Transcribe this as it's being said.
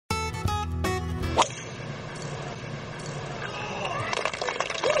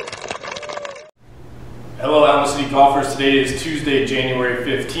Hello Alamo City golfers, today is Tuesday, January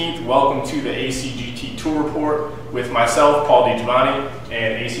 15th. Welcome to the ACGT Tour Report with myself, Paul DiGiovanni,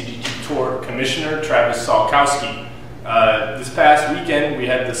 and ACGT Tour Commissioner Travis Salkowski. This past weekend we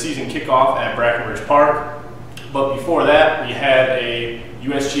had the season kickoff at Brackenridge Park, but before that we had a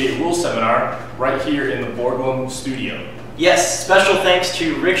USGA rules seminar right here in the boardroom studio. Yes, special thanks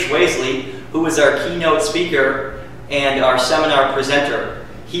to Rich Waisley, who was our keynote speaker and our seminar presenter.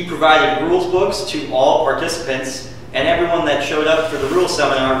 He provided rules books to all participants, and everyone that showed up for the rules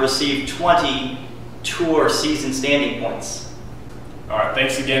seminar received 20 tour season standing points. All right,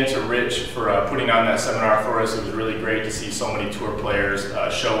 thanks again to Rich for putting on that seminar for us. It was really great to see so many tour players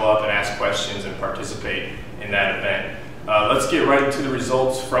show up and ask questions and participate in that event. Let's get right into the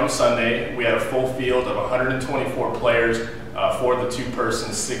results from Sunday. We had a full field of 124 players for the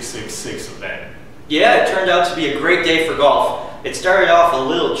two-person 666 event. Yeah, it turned out to be a great day for golf. It started off a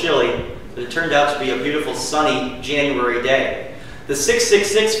little chilly, but it turned out to be a beautiful sunny January day. The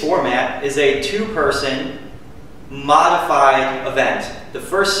 666 format is a two-person modified event. The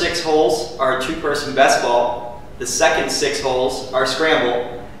first 6 holes are a two-person best ball, the second 6 holes are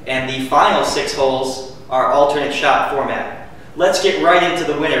scramble, and the final 6 holes are alternate shot format. Let's get right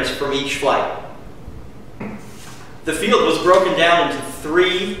into the winners from each flight. The field was broken down into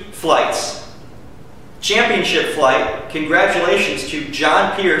 3 flights. Championship flight, congratulations to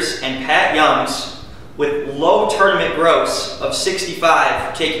John Pierce and Pat Youngs with low tournament gross of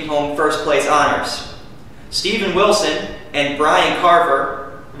 65 taking home first place honors. Stephen Wilson and Brian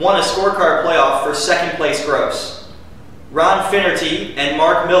Carver won a scorecard playoff for second place gross. Ron Finnerty and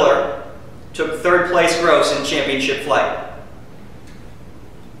Mark Miller took third place gross in championship flight.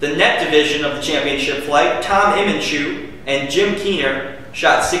 The net division of the championship flight, Tom Immenschu and Jim Keener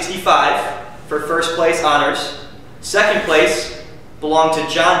shot 65 for first place honors. Second place belonged to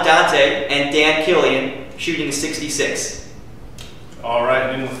John Dante and Dan Killian, shooting 66. All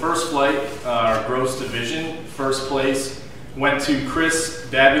right, in the first flight, our gross division, first place went to Chris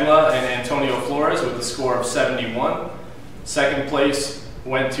Davila and Antonio Flores with a score of 71. Second place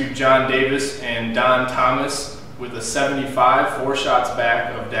went to John Davis and Don Thomas with a 75, 4 shots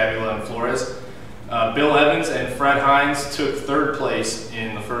back of Davila and Flores. Bill Evans and Fred Hines took third place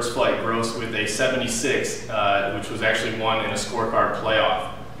in the first flight gross with a 76, which was actually won in a scorecard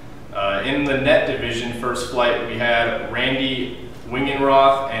playoff. In the net division first flight, we had Randy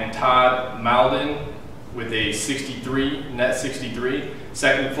Wingenroth and Todd Malden with a 63, net 63.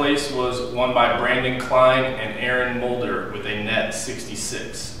 Second place was won by Brandon Klein and Aaron Mulder with a net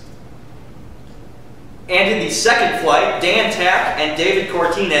 66. And in the second flight, Dan Tack and David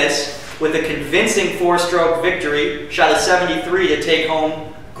Cortinez with a convincing 4-stroke victory, shot a 73 to take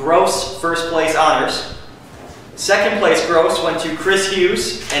home gross first place honors. Second place gross went to Chris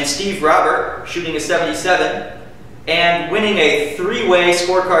Hughes and Steve Robert, shooting a 77. And winning a 3-way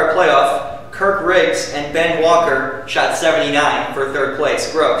scorecard playoff, Kirk Riggs and Ben Walker shot 79 for third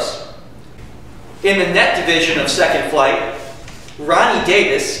place gross. In the net division of second flight, Ronnie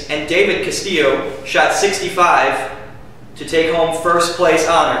Davis and David Castillo shot 65 to take home first place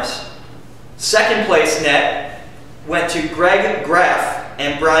honors. Second place net went to Greg Graff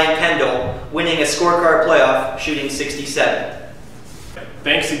and Brian Kendall, winning a scorecard playoff, shooting 67.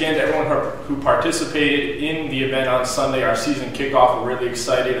 Thanks again to everyone who participated in the event on Sunday, our season kickoff. We're really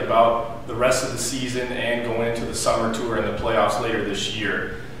excited about the rest of the season and going into the summer tour and the playoffs later this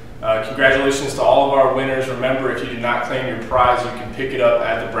year. Congratulations to all of our winners. Remember, if you did not claim your prize, you can pick it up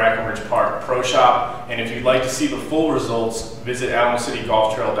at the Brackenridge Park Pro Shop. And if you'd like to see the full results, visit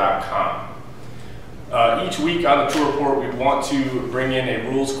AlamoCityGolfTrail.com. Each week on the tour report, we want to bring in a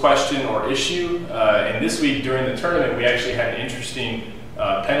rules question or issue. And this week during the tournament, we actually had an interesting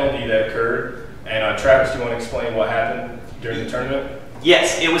penalty that occurred. And Travis, do you want to explain what happened during the tournament?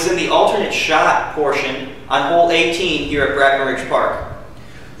 Yes, it was in the alternate shot portion on hole 18 here at Brackenridge Park.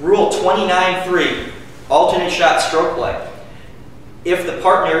 Rule 29.3, alternate shot stroke play. If the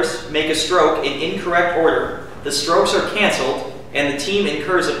partners make a stroke in incorrect order, the strokes are canceled and the team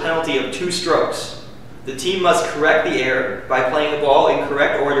incurs a penalty of 2 strokes. The team must correct the error by playing the ball in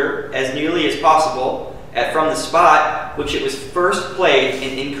correct order as nearly as possible from the spot which it was first played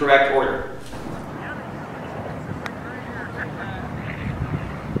in incorrect order.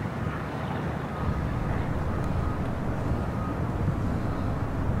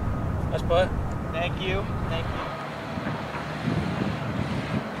 Nice putt. Thank you. Thank you.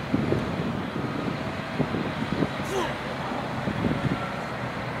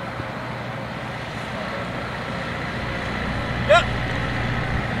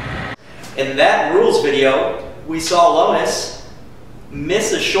 In that rules video, we saw Lonis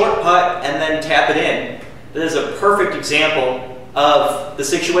miss a short putt and then tap it in. That is a perfect example of the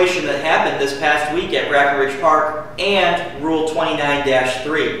situation that happened this past week at Brackenridge Park and Rule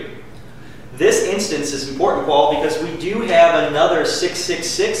 29-3. This instance is important, Paul, because we do have another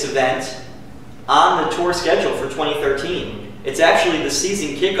 666 event on the tour schedule for 2013. It's actually the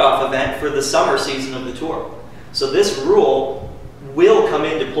season kickoff event for the summer season of the tour. So this rule will come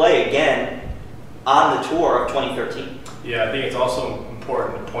into play again on the tour of 2013. Yeah, I think it's also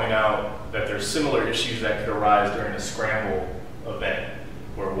important to point out that there's similar issues that could arise during a scramble event,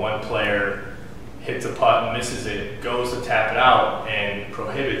 where one player hits a putt and misses it, goes to tap it out, and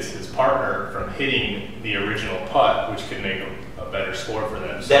prohibits his partner from hitting the original putt, which could make a better score for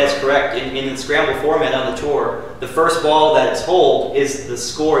them. So that is correct. In the scramble format on the tour, the first ball that is holed is the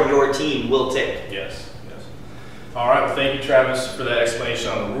score your team will take. Yes. All right, well, thank you, Travis, for that explanation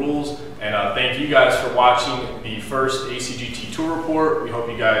on the rules, and thank you guys for watching the first ACGT Tour Report. We hope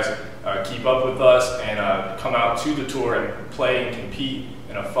you guys keep up with us and come out to the tour and play and compete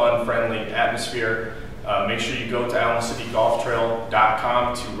in a fun, friendly atmosphere. Make sure you go to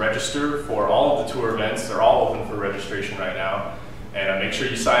AlamoCityGolfTrail.com to register for all of the tour events. They're all open for registration right now. And make sure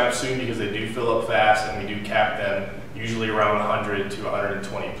you sign up soon because they do fill up fast, and we do cap them usually around 100 to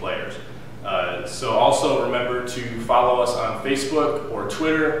 120 players. So also remember to follow us on Facebook or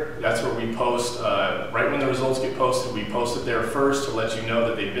Twitter. That's where we post, right when the results get posted, we post it there first to let you know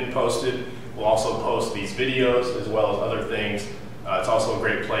that they've been posted. We'll also post these videos as well as other things. It's also a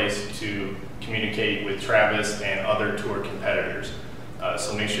great place to communicate with Travis and other tour competitors.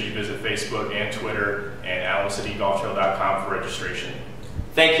 So make sure you visit Facebook and Twitter and AlamoCityGolfTrail.com for registration.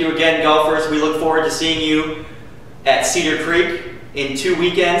 Thank you again, golfers. We look forward to seeing you at Cedar Creek in 2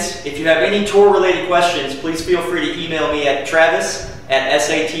 weekends. If you have any tour-related questions, please feel free to email me at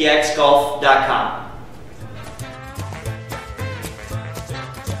travis@satxgolf.com.